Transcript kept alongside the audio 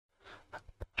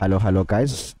Hello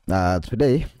guys.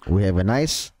 Today we have a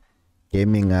nice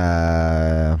gaming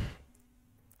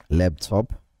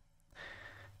laptop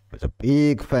with a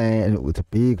big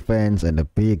fans and a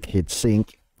big heat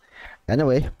sink.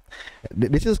 Anyway,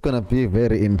 this is gonna be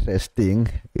very interesting.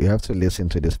 You have to listen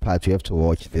to this part. You have to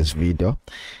watch this video,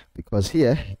 because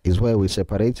here is where we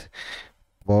separate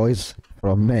boys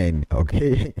from men.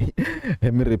 Okay.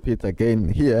 Let me repeat again.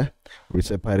 Here we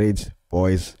separate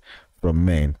boys from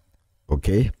men.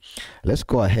 Okay, let's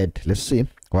go ahead. Let's see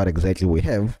what exactly we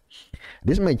have.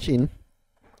 This machine,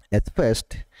 at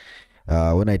first,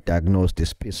 when I diagnosed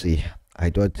this PC, I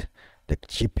thought the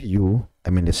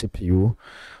CPU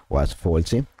was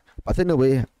faulty. But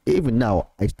anyway, even now,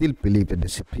 I still believe that the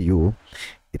CPU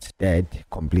it's dead,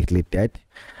 completely dead.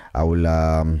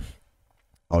 I'll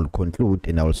conclude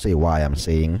and I'll say why I'm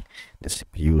saying the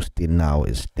CPU still now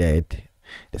is dead.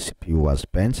 The CPU was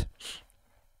bent.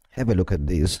 Have a look at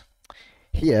this.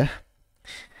 Here,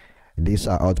 these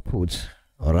are outputs.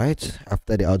 All right,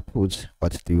 after the outputs,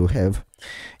 what do you have?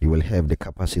 You will have the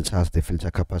capacitors, the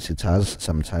filter capacitors,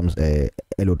 sometimes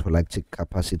electrolytic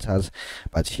capacitors,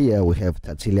 but here we have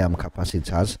titanium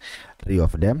capacitors, 3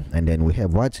 of them, and then we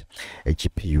have what? A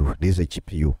GPU. This is a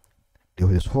GPU.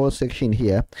 This whole section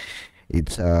here,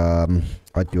 it's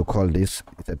what you call this?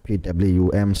 It's a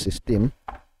PWM system.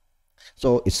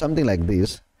 So it's something like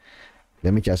this.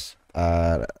 Let me just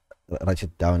write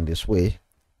it down this way.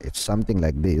 It's something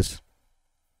like this.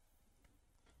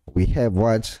 We have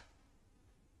what?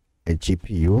 A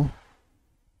GPU.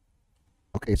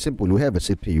 Okay, simple. We have a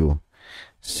CPU.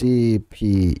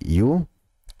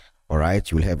 All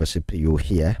right, you'll have a CPU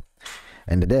here,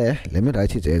 and there. Let me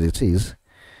write it as it is.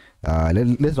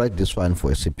 Let's write this one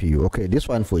for a CPU. Okay, this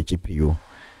one for a GPU.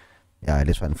 Yeah,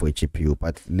 this one for a GPU.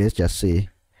 But let's just say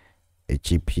a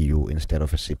GPU instead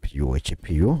of a CPU. A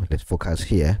GPU. Let's focus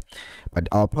here. But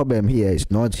our problem here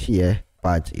is not here,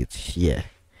 but it's here.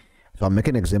 So I'm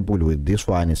making an example with this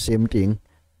one. The same thing.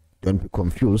 Don't be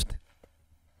confused.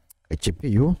 A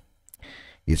GPU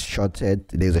is shorted.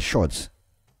 There's a short.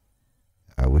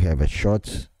 We have a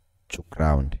short to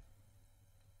ground,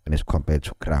 and it's compared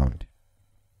to ground.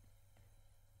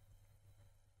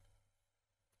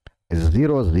 It's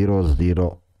 0 0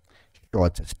 0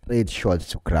 short, straight short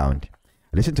to ground.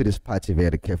 Listen to this part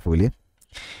very carefully.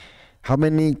 How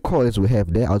many coils we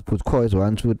have there? Output coils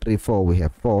 1 2 3 4. We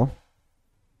have 4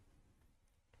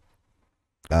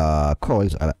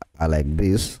 coils are like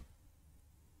this.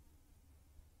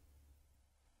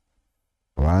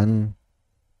 1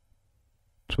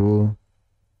 2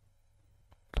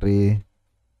 3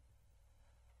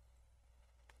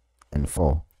 and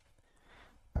 4.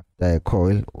 After a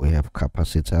coil, we have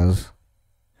capacitors.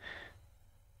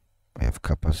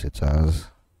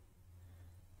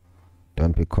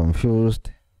 Don't be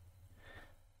confused.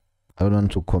 I don't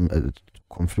want to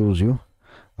confuse you.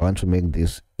 I want to make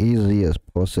this easy as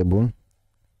possible.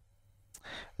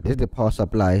 This is the power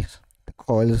supplies, the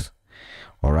coils.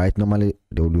 All right, normally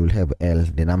they will have L.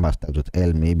 The number starts with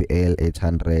L, maybe L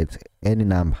 800, any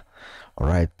number. All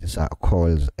right, these are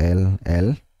coils L.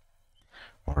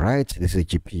 All right, this is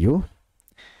GPU.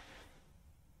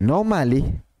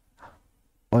 Normally,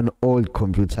 on old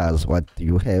computers, what do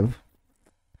you have?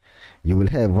 You will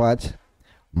have what?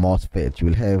 MOSFET. You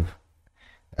will have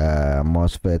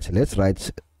MOSFET. Let's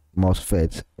write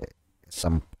MOSFET.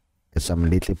 Some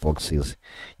little boxes.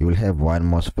 You will have one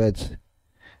MOSFET,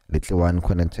 little one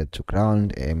connected to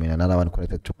ground, another one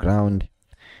connected to ground.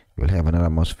 You will have another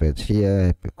MOSFET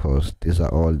here, because these are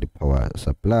all the power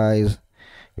supplies.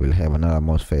 You will have another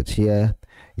MOSFET here.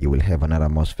 You will have another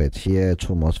MOSFET here,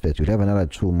 2 MOSFETs. You'll have another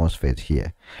 2 MOSFETs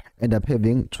here. End up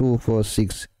having 2 4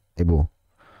 6 No.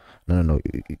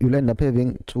 You'll end up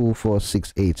having 2 4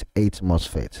 6 8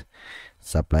 MOSFETs.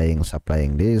 Supplying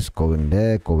this, going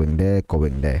there.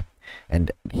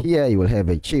 And here you will have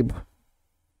a chip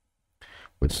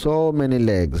with so many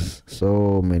legs,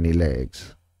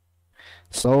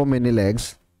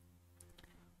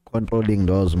 controlling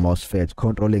those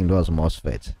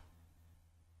MOSFETs.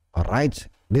 All right,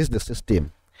 this is the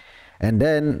system. And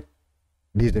then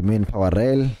this is the main power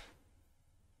rail,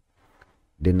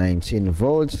 the 19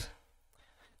 volts.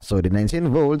 So the 19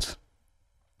 volts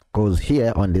goes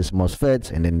here on this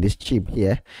MOSFET, and then this chip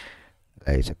here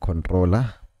is a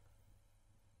controller.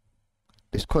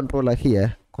 This controller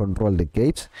here control the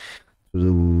gates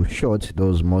to short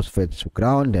those MOSFETs to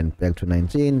ground and back to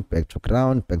 19, back to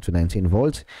ground, back to 19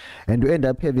 volts, and you end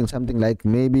up having something like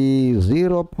maybe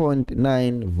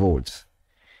 0.9 volts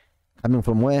coming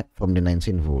from where? From the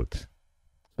 19 volts.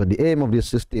 So the aim of this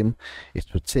system is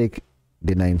to take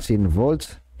the 19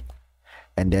 volts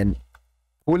and then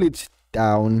pull it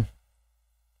down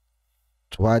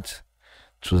to what?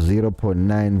 To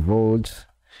 0.9 volts,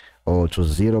 or to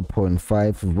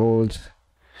 0.5 volts,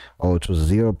 or to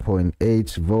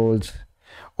 0.8 volts,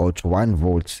 or to 1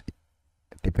 volt,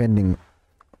 depending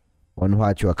on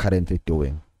what you are currently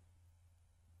doing.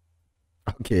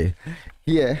 Okay,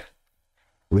 here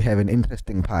we have an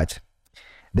interesting part.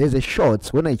 There's a short.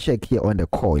 When I check here on the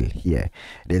coil here,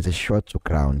 there's a short to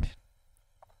ground.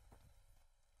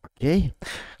 Okay,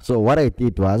 so what I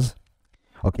did was,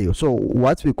 okay, so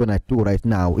what we're gonna do right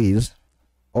now is,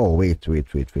 oh wait,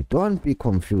 don't be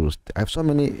confused. I have so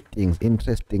many things,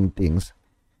 interesting things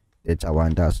that I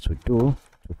want us to do,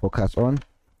 to focus on.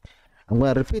 I'm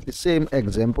gonna repeat the same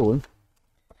example.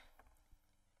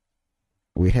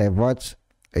 We have what?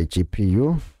 A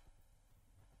GPU,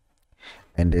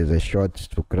 and there's a short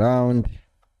to ground.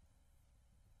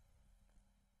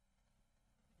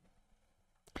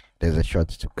 There's a short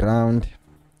to ground,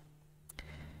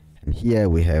 and here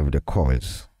we have the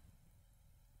coils.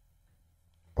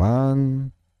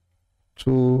 1,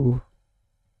 2,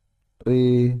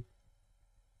 3,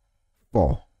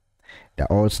 4.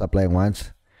 They're all supplying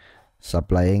what?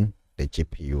 Supplying the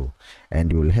GPU.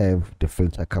 And you will have the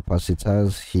filter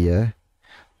capacitors here,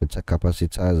 filter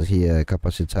capacitors here,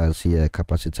 capacitors here,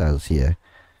 capacitors here.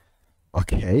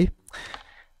 Okay,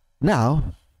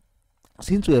 now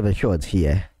since we have a short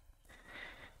here,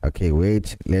 okay,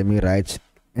 wait, let me write,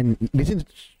 and listen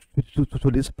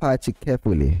to this part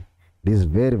carefully. This is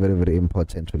very, very, very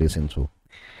important to listen to.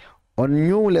 On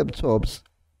new laptops,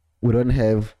 we don't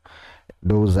have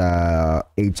those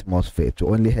 8 MOSFETs. We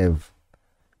only have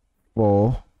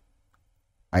 4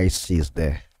 ICs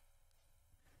there.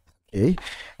 Okay,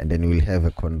 and then we'll have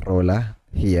a controller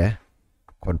here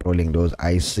controlling those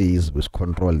ICs, which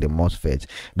control the MOSFETs.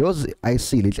 Those little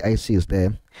ICs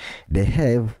there, they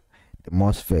have the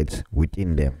MOSFETs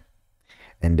within them,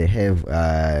 and they have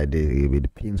the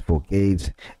pins for gates.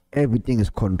 Everything is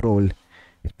controlled.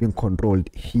 It's being controlled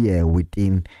here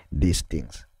within these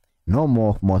things. No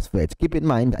more MOSFETs. Keep in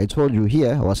mind, I told you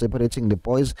here I was separating the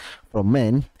boys from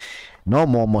men. No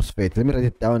more MOSFETs. Let me write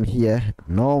it down here.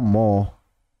 No more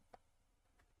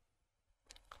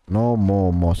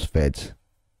MOSFETs.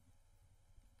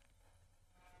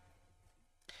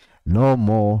 No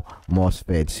more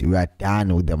MOSFETs. We are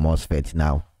done with the MOSFETs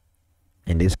now.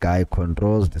 And this guy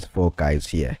controls these 4 guys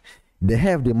here. They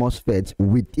have the MOSFETs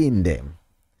within them.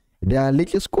 They are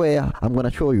little square. I'm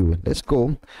gonna show you. Let's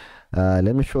go.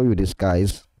 Let me show you these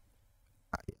guys.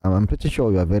 I'm pretty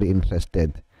sure you are very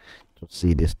interested to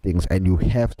see these things, and you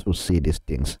have to see these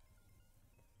things.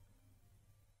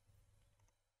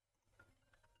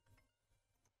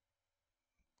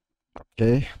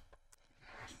 Okay.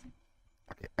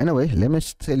 Anyway, let me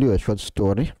tell you a short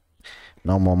story.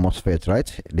 No more MOSFET,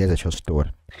 right? There's a short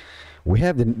story. We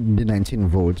have the 19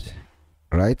 volts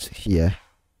right here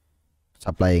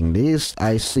supplying these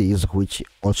ICs, which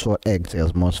also act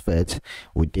as MOSFET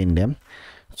within them.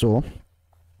 So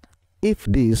if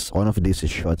one of these is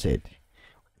shorted,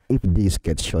 if this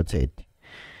gets shorted,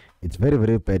 it's very,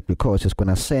 very bad, because it's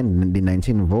gonna send the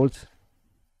 19 volts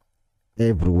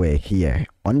everywhere here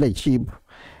on the chip,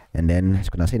 and then it's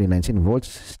gonna send the 19 volts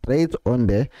straight on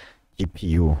the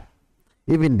GPU.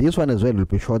 Even this one as well will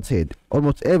be shorted.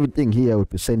 Almost everything here will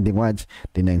be sending what?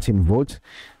 The 19 volts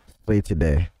straight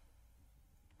there.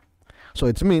 So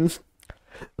it means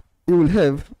you will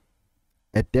have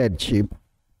a dead chip,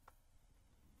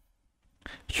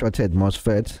 shorted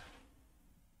MOSFET,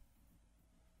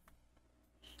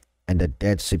 and a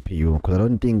dead CPU, because I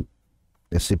don't think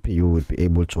the CPU would be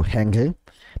able to handle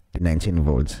the 19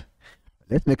 volts.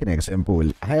 Let's make an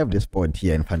example. I have this board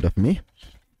here in front of me.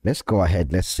 Let's go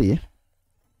ahead. Let's see.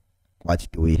 What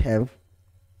do we have?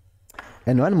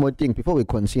 And one more thing before we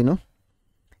continue.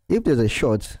 If there's a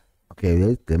short, okay,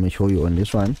 let me show you on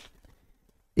this one.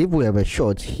 If we have a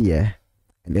short here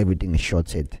and everything is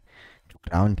shorted to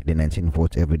ground, the 19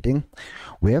 volts, everything,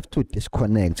 we have to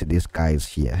disconnect these guys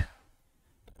here,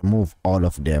 remove all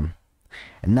of them,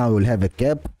 and now we'll have a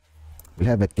gap. We'll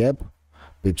have a gap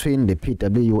between the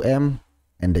PWM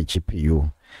and the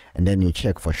GPU, and then you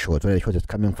check for short, whether the short is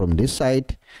coming from this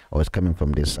side or it's coming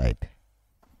from this side.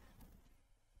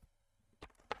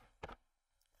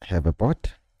 Have a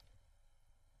board.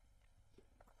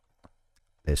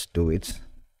 Let's do it.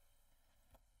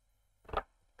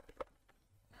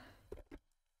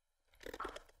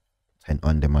 Turn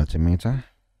on the multimeter.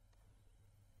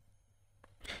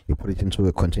 You put it into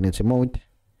a continuity mode.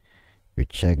 You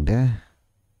check there.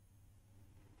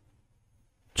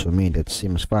 To me, that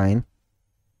seems fine.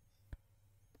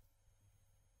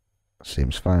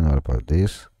 Seems fine. What about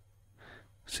this?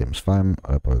 Seems fine.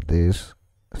 What about this?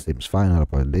 Seems fine. What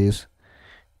about this?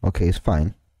 Okay, it's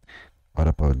fine. What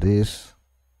about this?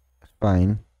 It's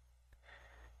fine.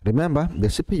 Remember, the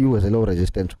CPU has a low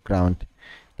resistance to ground.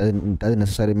 Doesn't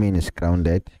necessarily mean it's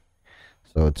grounded.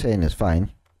 So 10 is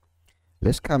fine.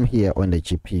 Let's come here on the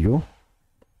GPU.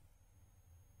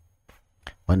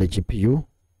 On the GPU,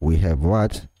 we have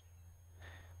what?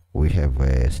 We have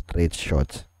a straight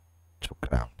shot to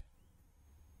ground.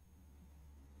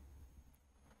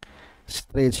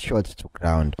 Straight shot to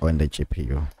ground on the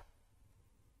GPU.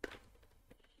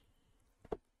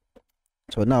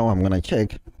 So now I'm gonna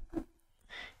check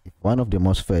if one of the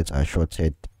MOSFETs are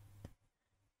shorted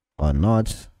or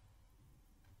not.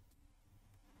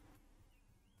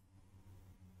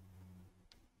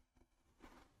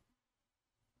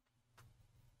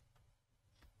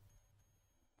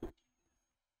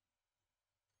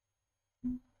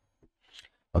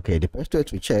 Okay, the best way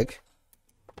to check,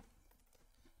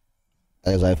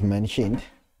 as I've mentioned,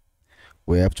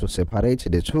 we have to separate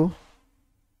the two.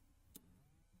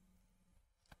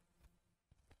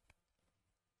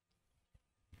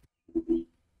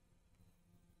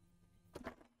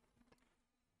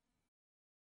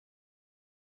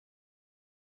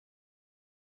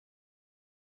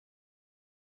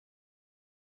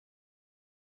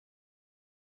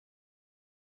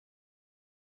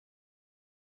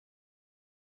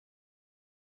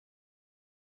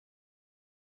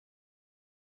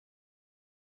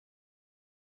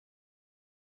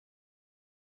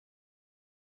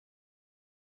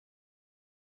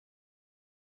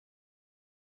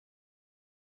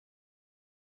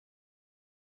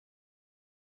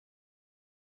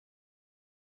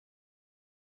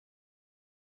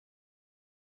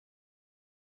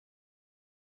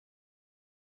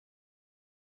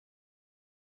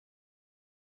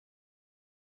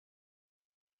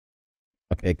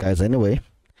 Okay guys, anyway,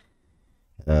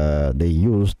 they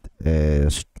used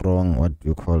a strong, what do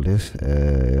you call this,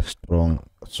 strong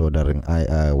soldering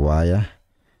wire,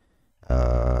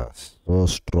 so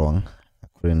strong I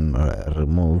couldn't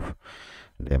remove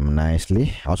them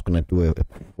nicely. I was gonna do a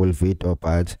full video,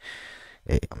 but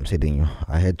I'm telling you,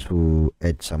 I had to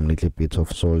add some little bits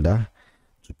of solder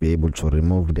to be able to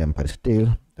remove them, but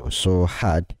still it was so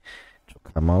hard to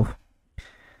come off.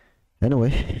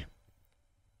 Anyway,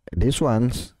 these two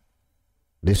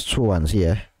ones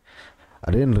here,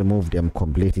 I didn't remove them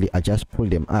completely. I just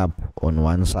pulled them up on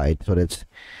one side, so that's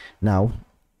now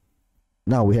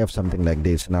we have something like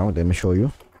this. Now let me show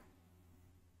you.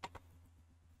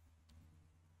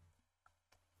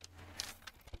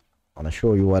 I want to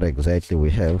show you what exactly we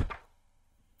have.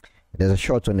 There's a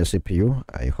short on the CPU.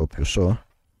 I hope you saw.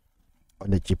 On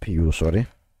the GPU, sorry.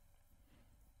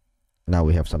 Now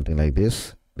we have something like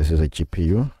this. This is a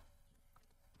GPU.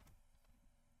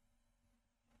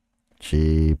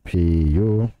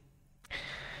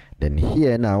 Then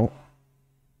here now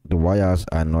the wires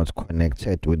are not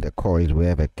connected with the coils. We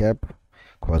have a gap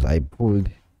because I pulled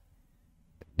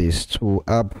these two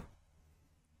up.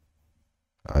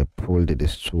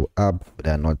 They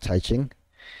are not touching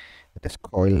this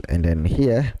coil, and then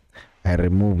here I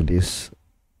remove this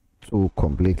two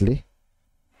completely.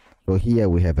 So here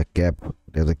we have a gap.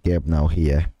 There's a gap now.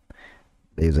 Here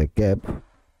there's a gap.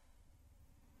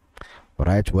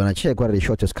 Right, when I check whether the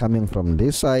short is coming from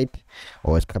this side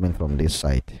or it's coming from this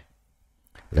side,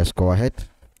 let's go ahead.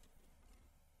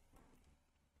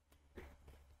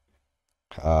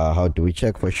 How do we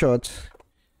check for shorts?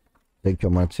 Take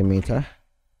your multimeter,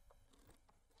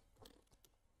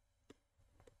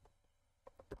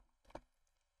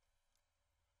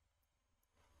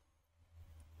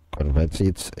 convert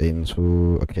it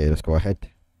into, okay, let's go ahead.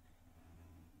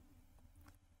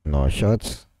 No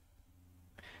shorts.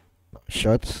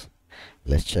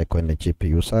 Let's check on the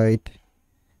GPU side.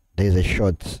 There's a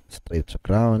short straight to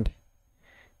ground,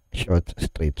 short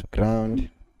straight to ground,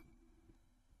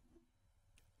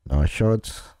 no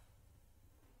shorts,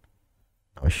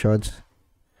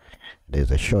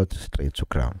 there's a short straight to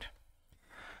ground.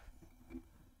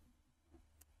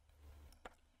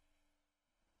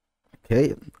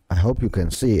 Okay, I hope you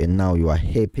can see, and now you are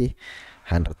happy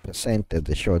 100% that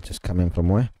the short is coming from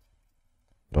where?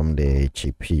 From the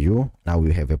GPU. Now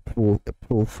we have a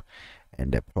proof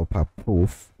and a proper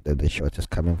proof that the short is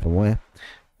coming from where?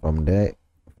 From the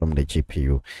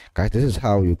GPU. Guys, this is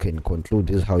how you can conclude,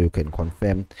 this is how you can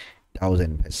confirm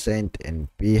 1000% and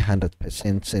be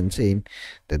 100% certain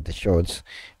that the short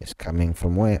is coming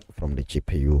from where? From the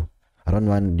GPU. I don't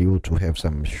want you to have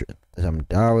some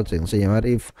doubts and say, what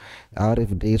if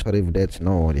this, what if that?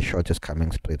 No, the short is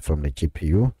coming straight from the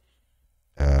GPU.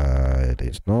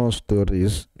 There's no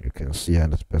stories, you can see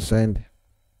 100%.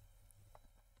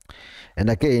 And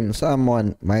again,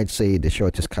 someone might say the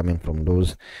short is coming from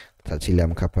those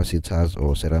titanium capacitors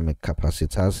or ceramic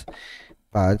capacitors,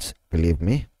 but believe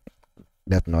me,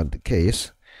 that's not the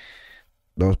case.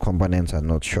 Those components are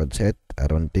not shorted. I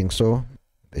don't think so.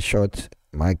 The short,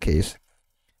 in my case,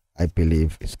 I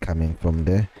believe is coming from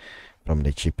the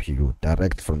GPU,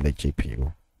 direct from the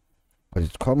GPU. But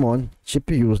it's common.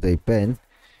 GPUs, they burn.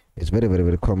 It's very, very,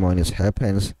 very common. It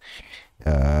happens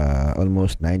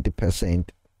almost 90%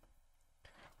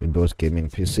 with those gaming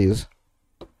PCs.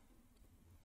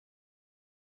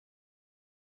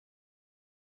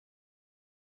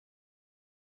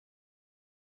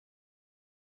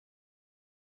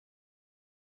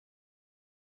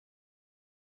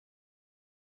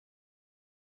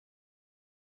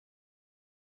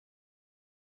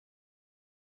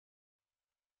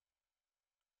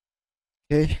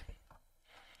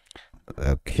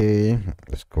 Okay,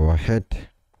 let's go ahead.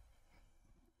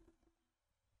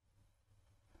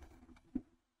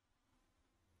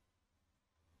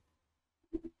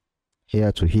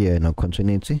 Here to here, no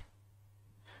continuity.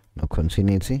 No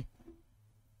continuity.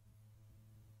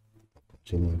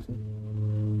 Continuity.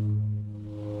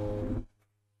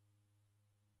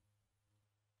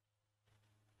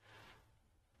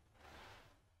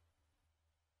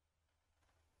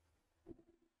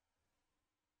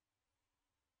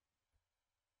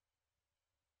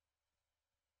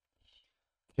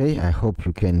 Okay, I hope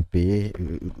you can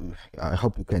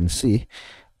see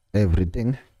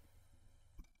everything.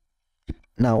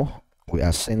 Now we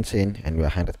are sensing and we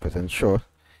are 100% sure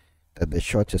that the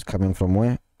short is coming from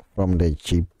where? From the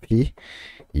GPU.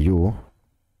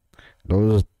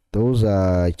 Those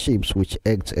are chips which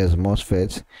act as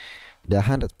MOSFETs. They're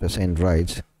 100%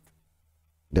 right.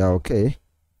 They're okay.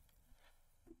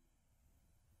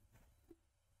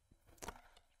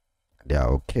 They are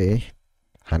okay.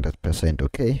 100%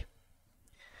 okay.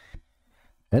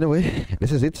 Anyway,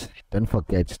 this is it. Don't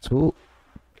forget to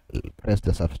press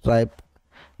the subscribe,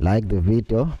 like the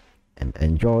video, and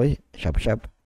enjoy. Sharp.